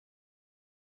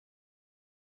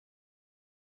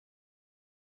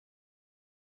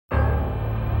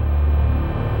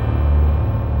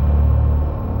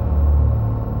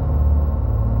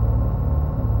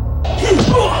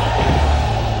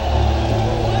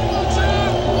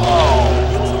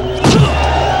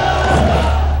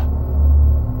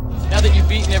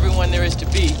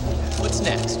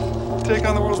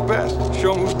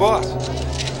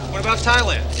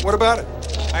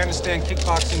understand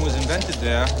kickboxing was invented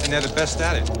there, and they're the best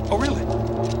at it. Oh, really?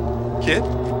 Kid,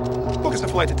 book us a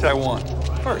flight to Taiwan.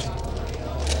 First.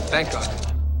 Thank God.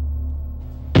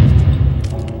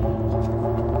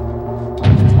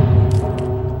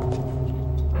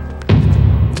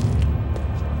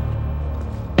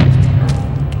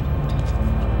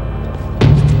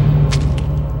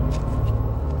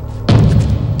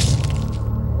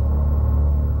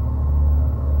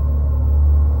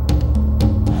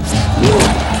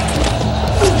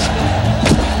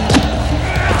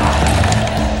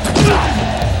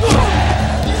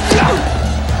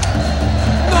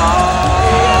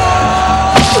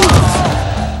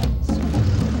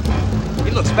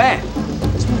 Bad.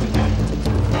 Let's move it.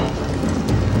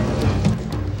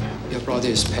 Your brother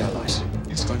is paralyzed.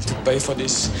 He's going to pay for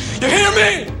this. You hear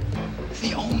me?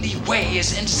 The only way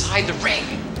is inside the ring.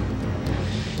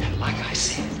 And like I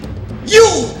said, you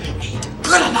ain't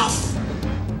good enough.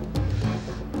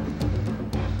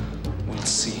 We'll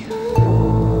see.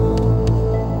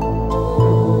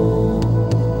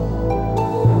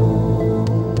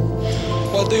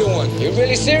 What do you want? You're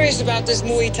really serious about this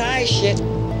Muay Thai shit.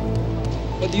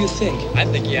 What do you think? I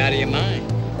think you're out of your mind.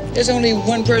 There's only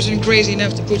one person crazy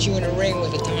enough to put you in a ring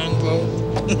with a tong pole.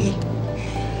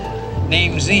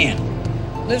 Name's Zen.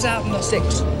 Lives out in the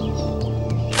sticks.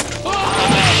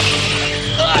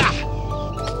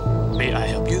 May I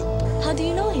help you? How do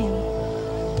you know him?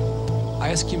 I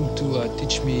asked him to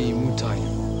teach me Muay Thai.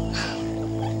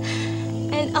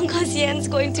 And Uncle Xian's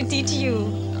going to teach you.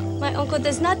 My uncle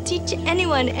does not teach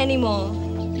anyone anymore.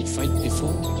 You fight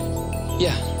before?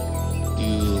 Yeah.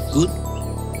 You good?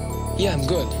 Yeah, I'm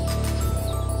good.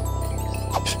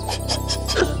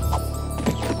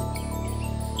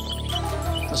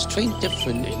 Must train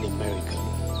different in America.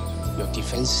 Your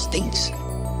defense stinks.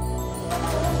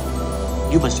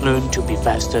 You must learn to be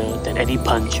faster than any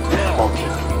punch or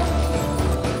kick.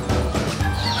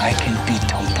 I can beat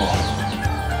Tong Po.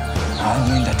 I'll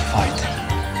win that fight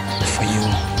for you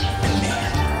and me.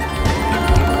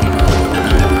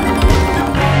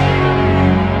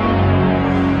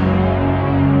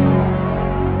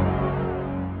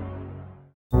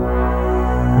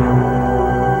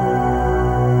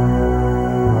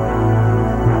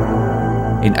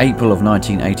 In April of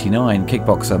 1989,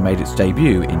 Kickboxer made its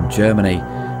debut in Germany,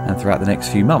 and throughout the next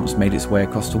few months made its way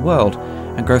across the world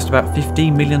and grossed about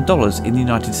 $15 million in the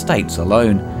United States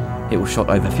alone. It was shot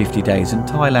over 50 days in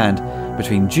Thailand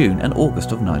between June and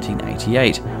August of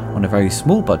 1988 on a very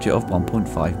small budget of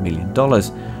 $1.5 million,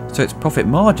 so its profit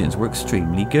margins were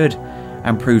extremely good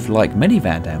and proved, like many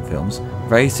Van Damme films,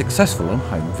 very successful on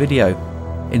home video.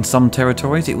 In some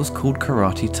territories it was called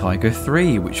Karate Tiger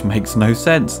 3, which makes no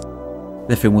sense.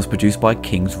 The film was produced by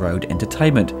Kings Road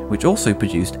Entertainment, which also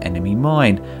produced Enemy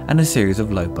Mine and a series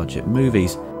of low-budget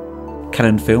movies.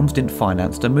 Cannon Films didn't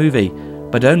finance the movie,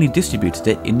 but only distributed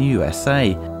it in the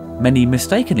USA. Many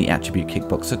mistakenly attribute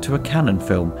Kickboxer to a Cannon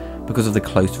film because of the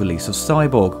close release of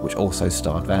Cyborg, which also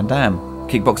starred Van Damme.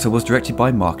 Kickboxer was directed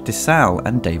by Mark DeSalle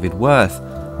and David Worth.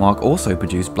 Mark also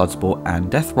produced Bloodsport and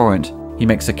Death Warrant. He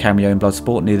makes a cameo in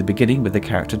Bloodsport near the beginning with the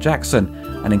character Jackson,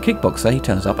 and in Kickboxer he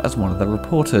turns up as one of the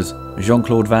reporters.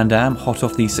 Jean-Claude Van Damme, hot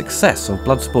off the success of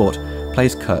Bloodsport,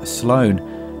 plays Kurt Sloan.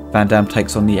 Van Damme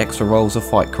takes on the extra roles of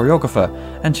fight choreographer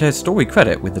and shares story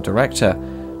credit with the director.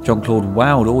 Jean-Claude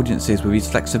wowed audiences with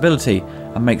his flexibility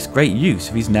and makes great use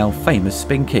of his now famous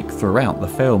spin kick throughout the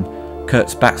film.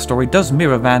 Kurt's backstory does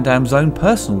mirror Van Damme's own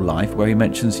personal life, where he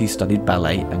mentions he studied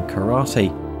ballet and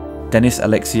karate. Dennis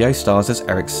Alexio stars as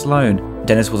Eric Sloan.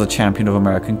 Dennis was a champion of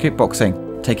American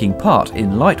kickboxing, taking part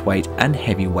in lightweight and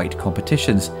heavyweight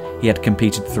competitions. He had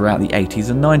competed throughout the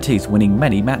 80s and 90s, winning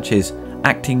many matches.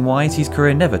 Acting-wise, his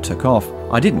career never took off.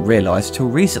 I didn't realise till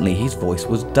recently his voice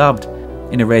was dubbed.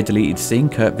 In a rare deleted scene,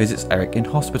 Kurt visits Eric in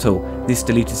hospital. This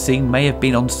deleted scene may have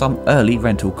been on some early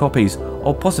rental copies,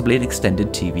 or possibly an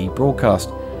extended TV broadcast.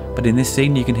 But in this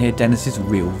scene you can hear Dennis's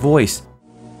real voice.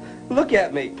 Look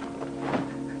at me.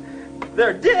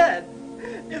 They're dead.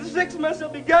 In 6 months they'll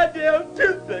be goddamn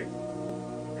toothpicks.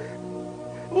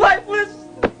 Lifeless,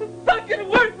 fucking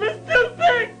worthless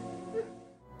toothpicks.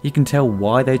 You can tell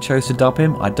why they chose to dub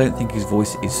him. I don't think his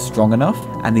voice is strong enough,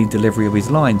 and the delivery of his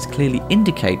lines clearly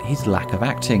indicate his lack of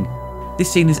acting.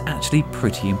 This scene is actually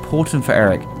pretty important for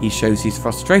Eric. He shows his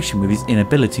frustration with his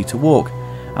inability to walk,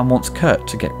 and wants Kurt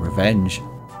to get revenge.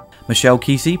 Michel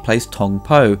Kesey plays Tong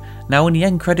Po. Now in the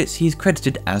end credits he is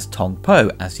credited as Tong Po,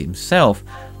 as himself.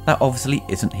 That obviously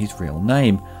isn't his real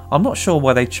name. I'm not sure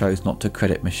why they chose not to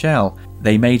credit Michel.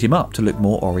 They made him up to look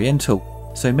more oriental.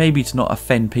 So maybe to not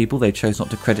offend people they chose not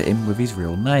to credit him with his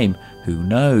real name. Who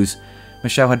knows?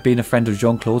 Michel had been a friend of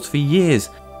Jean-Claude's for years.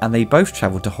 and they both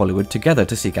travelled to Hollywood together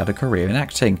to seek out a career in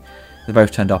acting. They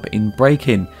both turned up in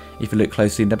Breakin'. If you look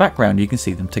closely in the background, you can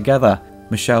see them together.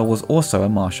 Michelle was also a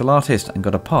martial artist and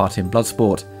got a part in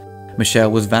Bloodsport.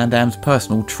 Michelle was Van Damme's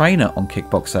personal trainer on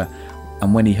Kickboxer,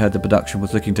 and when he heard the production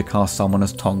was looking to cast someone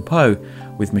as Tong Po,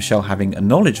 with Michelle having a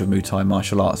knowledge of Muay Thai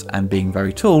martial arts and being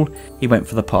very tall, he went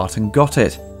for the part and got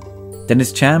it.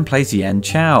 Dennis Chan plays Yan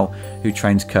Chow, who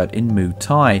trains Kurt in Muay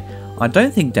Thai. I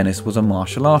don't think Dennis was a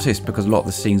martial artist because a lot of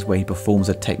the scenes where he performs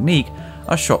a technique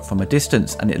are shot from a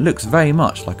distance and it looks very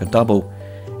much like a double.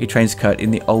 He trains Kurt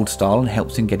in the old style and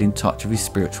helps him get in touch with his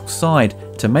spiritual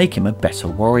side to make him a better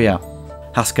warrior.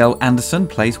 Haskell Anderson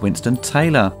plays Winston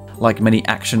Taylor. Like many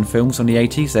action films from the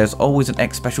 80s, there's always an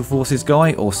ex-Special Forces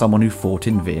guy or someone who fought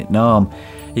in Vietnam.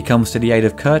 He comes to the aid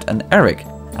of Kurt and Eric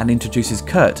and introduces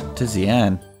Kurt to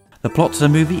Xian. The plot to the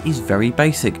movie is very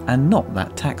basic and not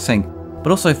that taxing,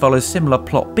 but also follows similar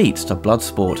plot beats to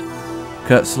Bloodsport.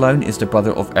 Kurt Sloan is the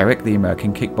brother of Eric, the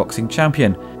American kickboxing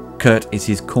champion. Kurt is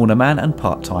his cornerman and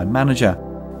part-time manager.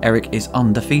 Eric is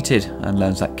undefeated and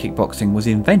learns that kickboxing was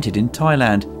invented in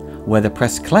Thailand, where the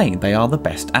press claim they are the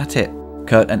best at it.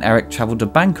 Kurt and Eric travel to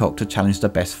Bangkok to challenge the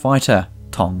best fighter,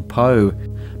 Tong Po.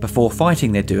 Before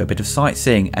fighting they do a bit of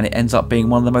sightseeing and it ends up being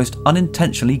one of the most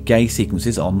unintentionally gay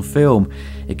sequences on film.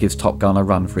 It gives Top Gun a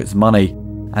run for its money.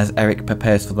 As Eric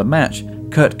prepares for the match,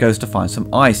 Kurt goes to find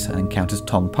some ice and encounters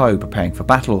Tong Po preparing for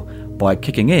battle by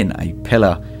kicking in a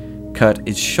pillar. Kurt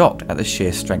is shocked at the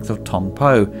sheer strength of Tong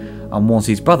Po and warns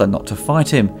his brother not to fight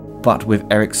him, but with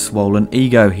Eric's swollen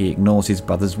ego he ignores his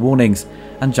brother's warnings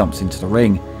and jumps into the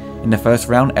ring. In the first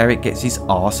round, Eric gets his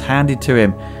arse handed to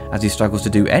him as he struggles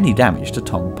to do any damage to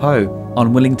Tong Po.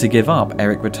 Unwilling to give up,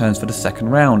 Eric returns for the second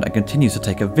round and continues to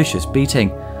take a vicious beating,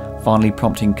 finally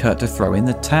prompting Kurt to throw in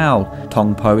the towel.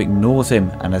 Tong Po ignores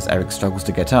him, and as Eric struggles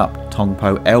to get up, Tong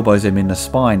Po elbows him in the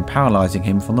spine, paralysing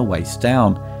him from the waist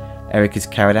down. Eric is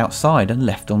carried outside and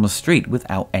left on the street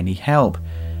without any help,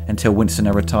 until Winston,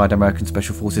 a retired American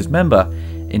Special Forces member,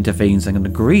 intervenes and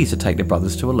agrees to take the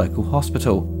brothers to a local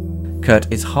hospital.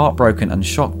 Kurt is heartbroken and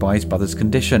shocked by his brother's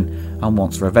condition and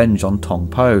wants revenge on Tong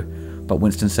Po, but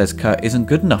Winston says Kurt isn't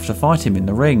good enough to fight him in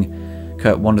the ring.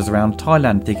 Kurt wanders around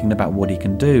Thailand thinking about what he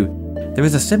can do. There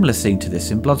is a similar scene to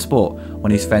this in Bloodsport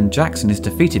when his friend Jackson is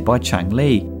defeated by Chang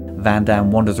Li. Van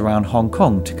Damme wanders around Hong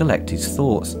Kong to collect his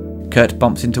thoughts. Kurt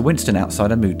bumps into Winston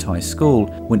outside a Muay Thai school.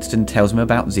 Winston tells him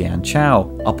about Xian Chow.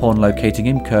 Upon locating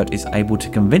him, Kurt is able to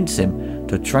convince him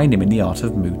to train him in the art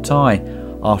of Muay Thai,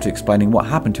 after explaining what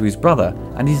happened to his brother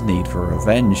and his need for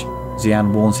revenge.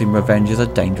 Xian warns him revenge is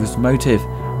a dangerous motive,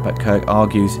 but Kurt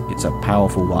argues it's a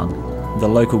powerful one. The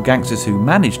local gangsters who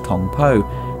manage Tong Po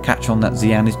catch on that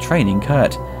Xian is training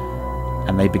Kurt,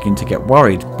 and they begin to get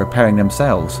worried, preparing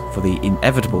themselves for the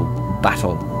inevitable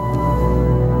battle.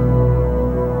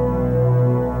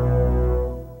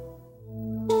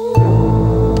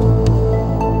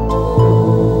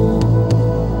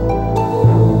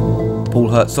 Paul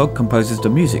Herzog composes the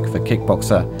music for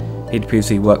Kickboxer. He'd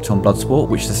previously worked on Bloodsport,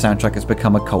 which the soundtrack has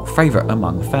become a cult favourite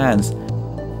among fans.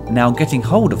 Now, getting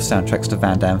hold of soundtracks to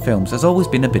Van Damme films has always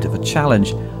been a bit of a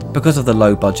challenge. Because of the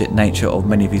low-budget nature of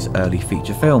many of his early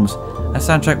feature films, a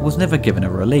soundtrack was never given a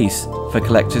release. For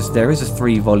collectors, there is a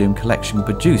 3-volume collection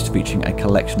produced featuring a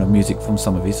collection of music from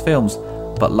some of his films,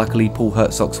 but luckily Paul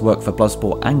Herzog's work for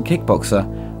Bloodsport and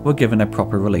Kickboxer were given a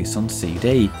proper release on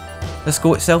CD. The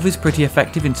score itself is pretty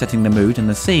effective in setting the mood and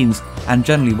the scenes, and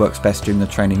generally works best during the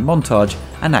training montage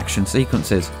and action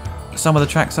sequences. Some of the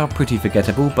tracks are pretty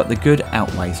forgettable, but the good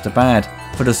outweighs the bad.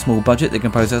 For the small budget, the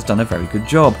composer has done a very good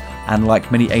job, and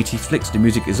like many 80s flicks, the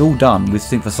music is all done with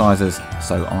synthesizers,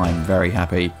 so I'm very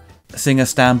happy. Singer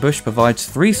Stan Bush provides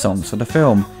 3 songs for the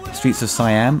film: Streets of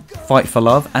Siam, Fight for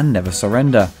Love and Never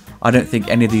Surrender. I don't think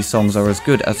any of these songs are as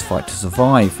good as Fight to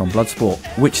Survive from Bloodsport,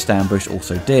 which Stan Bush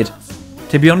also did.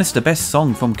 To be honest, the best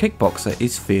song from Kickboxer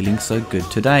is Feeling So Good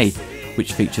Today,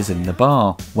 which features in the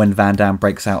bar, when Van Damme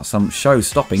breaks out some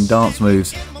show-stopping dance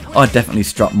moves. I'd definitely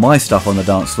strut my stuff on the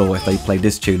dance floor if they played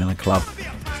this tune in a club.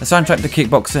 The soundtrack to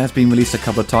Kickboxer has been released a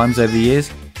couple of times over the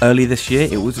years. Early this year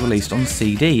it was released on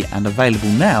CD and available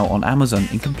now on Amazon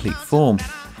in complete form.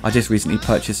 I just recently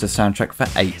purchased the soundtrack for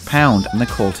 £8 and the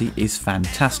quality is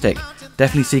fantastic.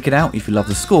 Definitely seek it out if you love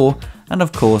the score and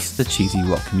of course the cheesy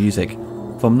rock music.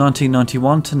 From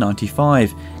 1991 to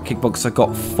 95, Kickboxer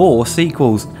got 4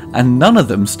 sequels, and none of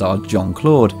them starred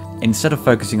Jean-Claude. Instead of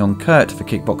focusing on Kurt for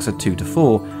Kickboxer 2 to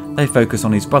 4, they focus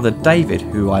on his brother David,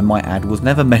 who I might add was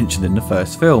never mentioned in the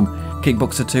first film.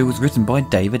 Kickboxer 2 was written by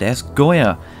David S.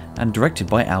 Goyer and directed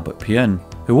by Albert Pyun,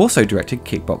 who also directed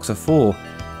Kickboxer 4.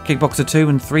 Kickboxer 2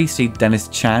 and 3 see Dennis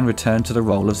Chan return to the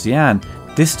role of Xian,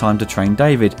 this time to train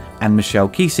David, and Michelle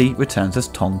Kesey returns as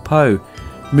Tong Po.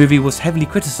 The movie was heavily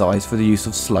criticised for the use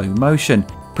of slow motion.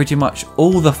 Pretty much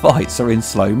all the fights are in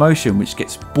slow motion, which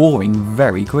gets boring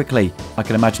very quickly. I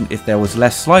can imagine if there was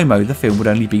less slow-mo, the film would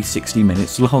only be 60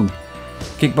 minutes long.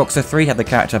 Kickboxer 3 had the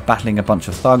character battling a bunch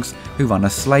of thugs who run a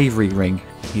slavery ring.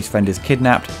 His friend is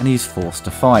kidnapped and he is forced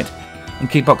to fight. In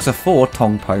Kickboxer 4,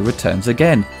 Tong Po returns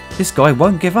again. This guy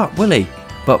won't give up, will he?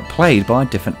 But played by a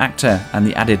different actor, and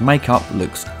the added makeup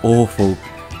looks awful.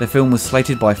 The film was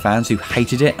slated by fans who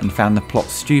hated it and found the plot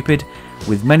stupid,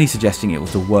 with many suggesting it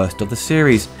was the worst of the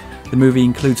series. The movie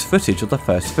includes footage of the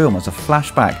first film as a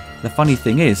flashback. The funny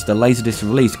thing is, the Laserdisc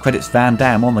release credits Van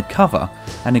Damme on the cover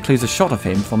and includes a shot of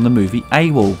him from the movie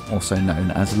AWOL, also known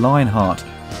as Lionheart.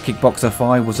 Kickboxer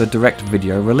 5 was a direct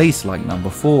video release like number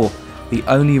 4. The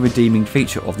only redeeming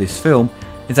feature of this film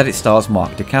is that it stars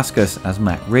Mark Dacascos as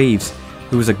Matt Reeves,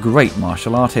 who is a great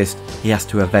martial artist. He has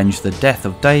to avenge the death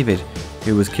of David,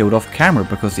 who was killed off camera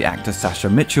because the actor Sasha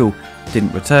Mitchell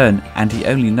didn't return, and he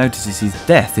only notices his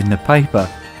death in the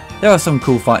paper. There are some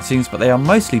cool fight scenes, but they are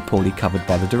mostly poorly covered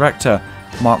by the director.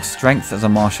 Mark's strengths as a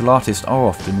martial artist are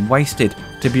often wasted.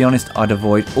 To be honest, I'd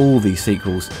avoid all these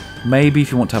sequels. Maybe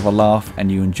if you want to have a laugh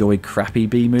and you enjoy crappy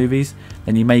B-movies,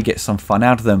 then you may get some fun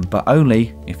out of them, but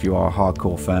only if you are a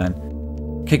hardcore fan.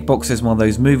 Kickboxer is one of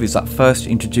those movies that first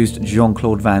introduced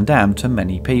Jean-Claude Van Damme to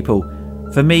many people.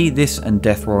 For me, this and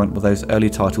Death Warrant were those early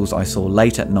titles I saw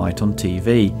late at night on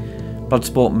TV.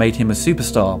 Bloodsport made him a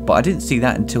superstar, but I didn't see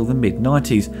that until the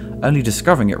mid-90s, only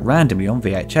discovering it randomly on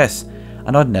VHS,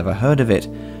 and I'd never heard of it.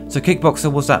 So Kickboxer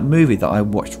was that movie that I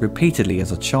watched repeatedly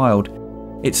as a child.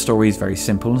 Its story is very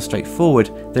simple and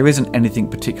straightforward. There isn't anything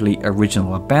particularly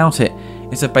original about it.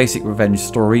 It's a basic revenge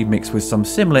story mixed with some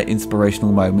similar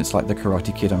inspirational moments like the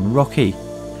Karate Kid and Rocky.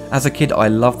 As a kid, I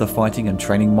loved the fighting and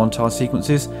training montage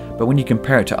sequences, but when you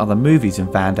compare it to other movies in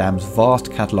Van Damme's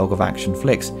vast catalogue of action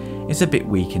flicks, it's a bit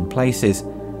weak in places.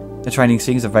 The training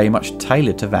scenes are very much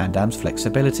tailored to Van Damme's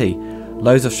flexibility.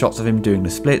 Loads of shots of him doing the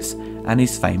splits and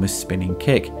his famous spinning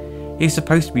kick. He's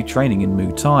supposed to be training in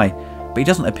Muay Thai, but he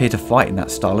doesn't appear to fight in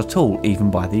that style at all, even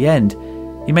by the end.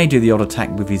 He may do the odd attack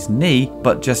with his knee,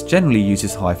 but just generally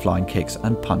uses high-flying kicks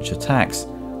and punch attacks.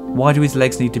 Why do his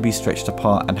legs need to be stretched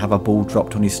apart and have a ball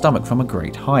dropped on his stomach from a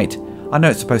great height? I know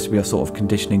it's supposed to be a sort of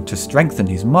conditioning to strengthen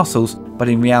his muscles, but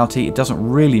in reality it doesn't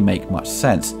really make much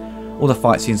sense. All the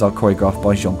fight scenes are choreographed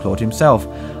by Jean-Claude himself,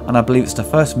 and I believe it's the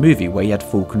first movie where he had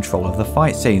full control of the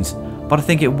fight scenes, but I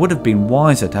think it would have been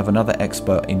wiser to have another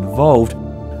expert involved,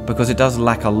 because it does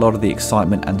lack a lot of the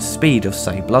excitement and speed of,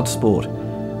 say, Bloodsport.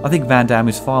 I think Van Damme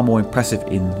is far more impressive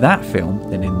in that film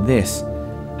than in this.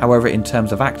 However, in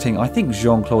terms of acting, I think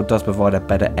Jean-Claude does provide a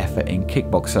better effort in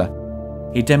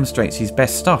Kickboxer. He demonstrates his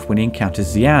best stuff when he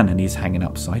encounters Xian and he's hanging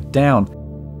upside down.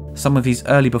 Some of his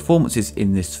early performances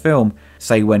in this film,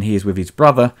 say when he is with his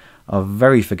brother, are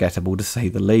very forgettable to say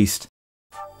the least.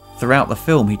 Throughout the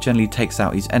film, he generally takes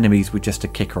out his enemies with just a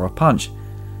kick or a punch.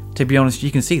 To be honest,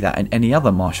 you can see that in any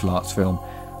other martial arts film.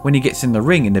 When he gets in the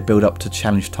ring in the build-up to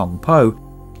challenge Tong Po,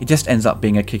 it just ends up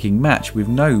being a kicking match with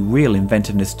no real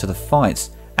inventiveness to the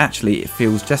fights. Actually, it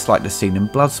feels just like the scene in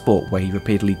Bloodsport where he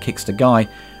repeatedly kicks the guy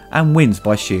and wins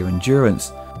by sheer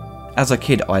endurance. As a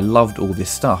kid, I loved all this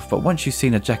stuff, but once you've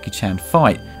seen a Jackie Chan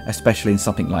fight, especially in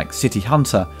something like City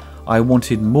Hunter, I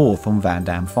wanted more from Van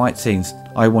Damme fight scenes.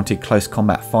 I wanted close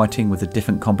combat fighting with a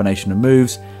different combination of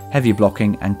moves, heavy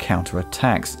blocking and counter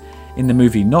attacks. In the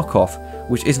movie Knockoff,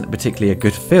 which isn't particularly a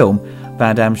good film,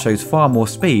 Van Damme shows far more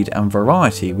speed and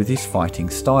variety with his fighting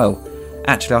style.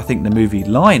 Actually, I think the movie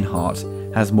Lionheart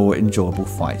has more enjoyable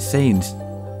fight scenes.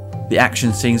 The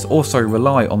action scenes also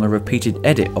rely on the repeated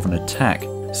edit of an attack,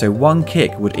 so one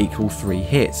kick would equal 3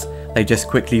 hits. They just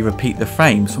quickly repeat the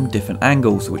frames from different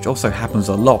angles, which also happens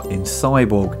a lot in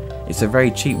Cyborg. It's a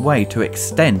very cheap way to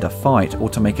extend a fight or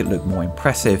to make it look more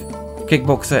impressive.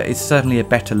 Kickboxer is certainly a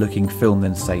better looking film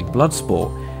than, say,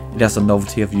 Bloodsport. It has the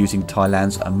novelty of using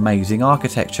Thailand's amazing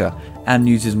architecture and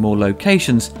uses more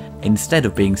locations instead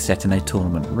of being set in a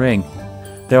tournament ring.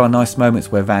 There are nice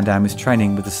moments where Van Damme is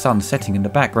training with the sun setting in the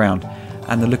background,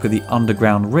 and the look of the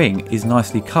underground ring is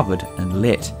nicely covered and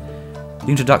lit. The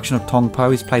introduction of Tong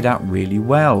Po is played out really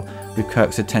well, with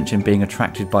Kirk's attention being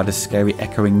attracted by the scary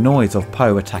echoing noise of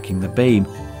Po attacking the beam.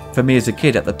 For me as a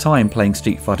kid at the time playing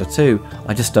Street Fighter 2,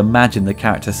 I just imagined the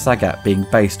character Sagat being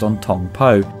based on Tong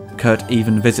Po. Kurt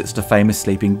even visits the famous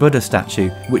Sleeping Buddha statue,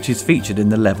 which is featured in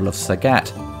the level of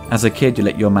Sagat. As a kid, you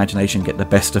let your imagination get the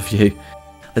best of you.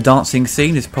 The dancing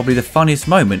scene is probably the funniest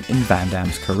moment in Van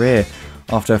Damme's career.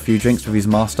 After a few drinks with his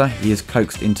master, he is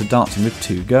coaxed into dancing with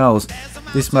 2 girls.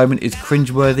 This moment is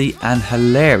cringeworthy and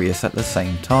hilarious at the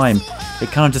same time.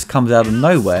 It kind of just comes out of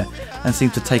nowhere and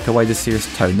seems to take away the serious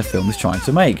tone the film is trying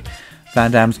to make.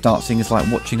 Van Damme's dancing is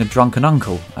like watching a drunken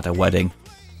uncle at a wedding.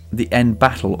 The end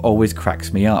battle always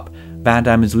cracks me up. Van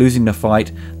Damme is losing the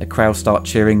fight, the crowd start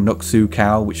cheering Noksu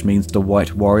Kao, which means the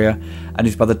White Warrior, and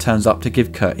his brother turns up to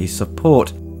give Kurt his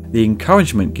support. The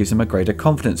encouragement gives him a greater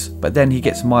confidence, but then he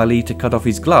gets Miley to cut off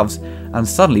his gloves, and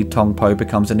suddenly Tong Po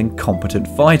becomes an incompetent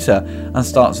fighter and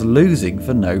starts losing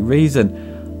for no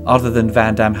reason. Other than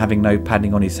Van Damme having no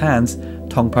padding on his hands,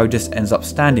 Tong Po just ends up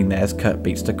standing there as Kurt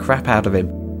beats the crap out of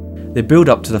him. The build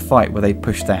up to the fight where they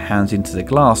push their hands into the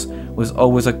glass was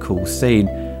always a cool scene,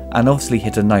 and obviously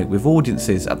hit a note with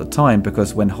audiences at the time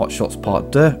because when Hot Shots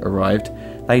Part 2 arrived,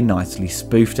 they nicely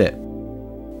spoofed it.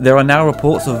 There are now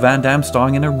reports of Van Damme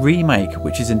starring in a remake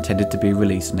which is intended to be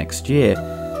released next year.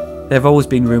 There have always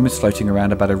been rumours floating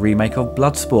around about a remake of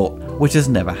Bloodsport, which has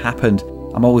never happened.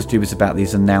 I'm always dubious about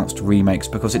these announced remakes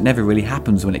because it never really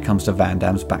happens when it comes to Van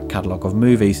Damme's back catalogue of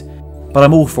movies. But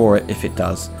I'm all for it if it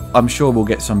does. I'm sure we'll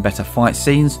get some better fight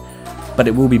scenes, but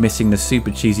it will be missing the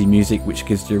super cheesy music which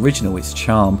gives the original its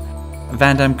charm.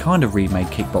 Van Damme kind of remade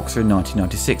Kickboxer in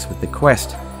 1996 with The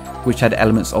Quest, which had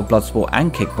elements of Bloodsport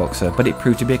and Kickboxer, but it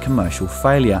proved to be a commercial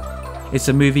failure. It's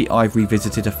a movie I've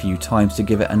revisited a few times to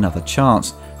give it another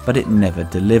chance, but it never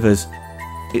delivers.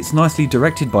 It's nicely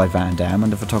directed by Van Damme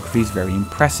and the photography is very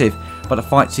impressive, but the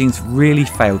fight scenes really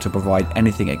fail to provide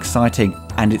anything exciting,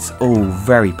 and it's all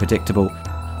very predictable.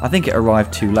 I think it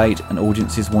arrived too late and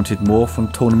audiences wanted more from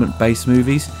tournament-based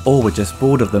movies, or were just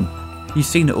bored of them. You've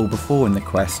seen it all before in The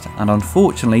Quest, and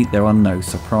unfortunately there are no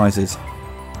surprises.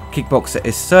 Kickboxer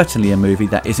is certainly a movie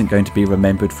that isn't going to be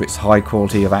remembered for its high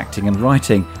quality of acting and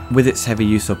writing. With its heavy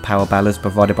use of power ballads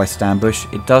provided by Stan Bush,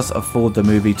 it does afford the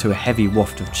movie to a heavy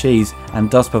waft of cheese and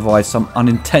does provide some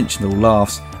unintentional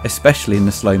laughs, especially in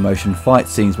the slow motion fight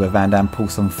scenes where Van Damme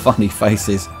pulls some funny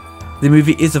faces. The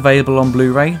movie is available on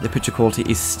Blu-ray, the picture quality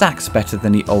is stacks better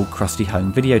than the old crusty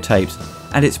home videotapes,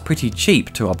 and it's pretty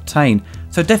cheap to obtain,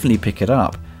 so definitely pick it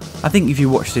up. I think if you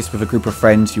watch this with a group of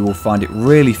friends you will find it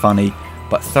really funny,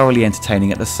 but thoroughly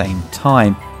entertaining at the same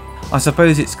time. I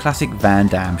suppose it's classic Van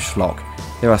Damme schlock.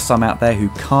 There are some out there who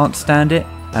can't stand it,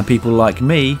 and people like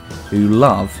me who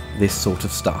love this sort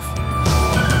of stuff.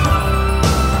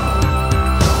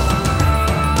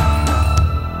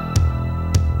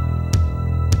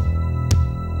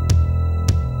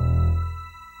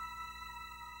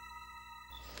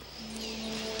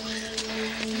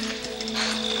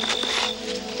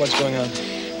 What's going on?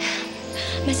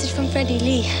 Message from Freddie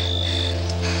Lee.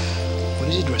 What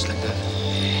is he dressed like that?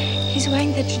 He's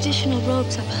wearing the traditional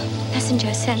robes of a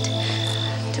messenger sent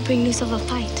to bring news of a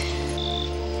fight.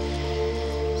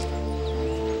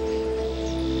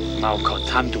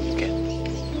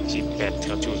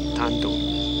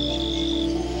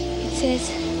 It says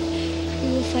we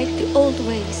will fight the old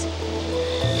ways.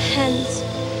 Hands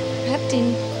wrapped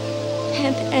in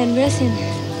hemp and resin,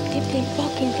 dipped in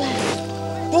broken glass.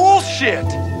 Bullshit!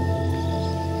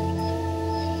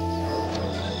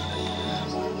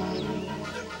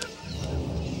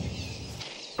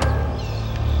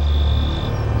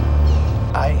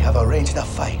 I have arranged a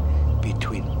fight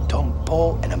between Tong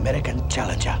Po and American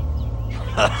challenger.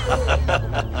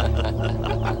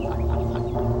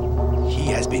 He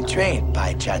has been trained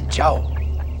by Chan Chao.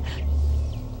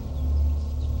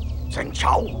 Chan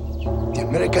Chao? The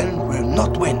American will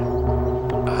not win.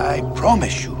 I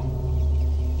promise you,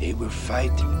 they will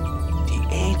fight the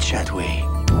ancient way.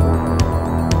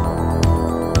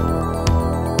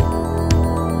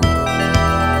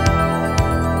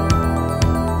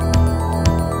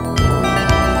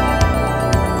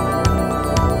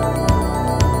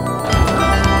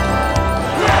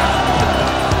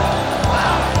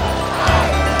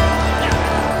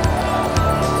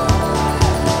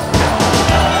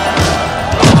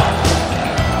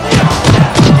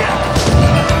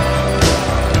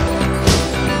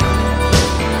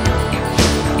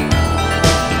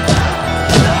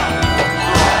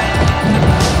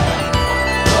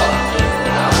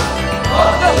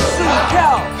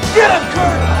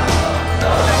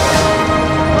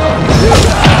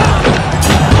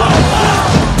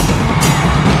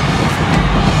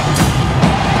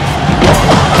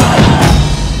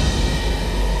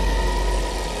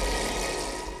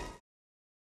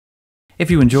 If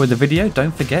you enjoyed the video,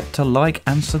 don't forget to like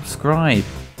and subscribe.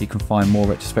 You can find more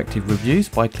retrospective reviews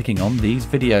by clicking on these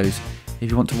videos.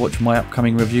 If you want to watch my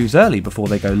upcoming reviews early before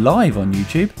they go live on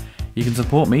YouTube, you can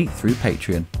support me through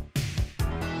Patreon.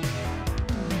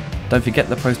 Don't forget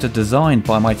the poster designed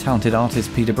by my talented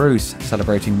artist Peter Bruce,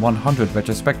 celebrating 100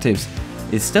 retrospectives,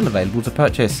 is still available to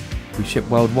purchase. We ship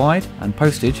worldwide and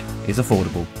postage is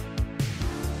affordable.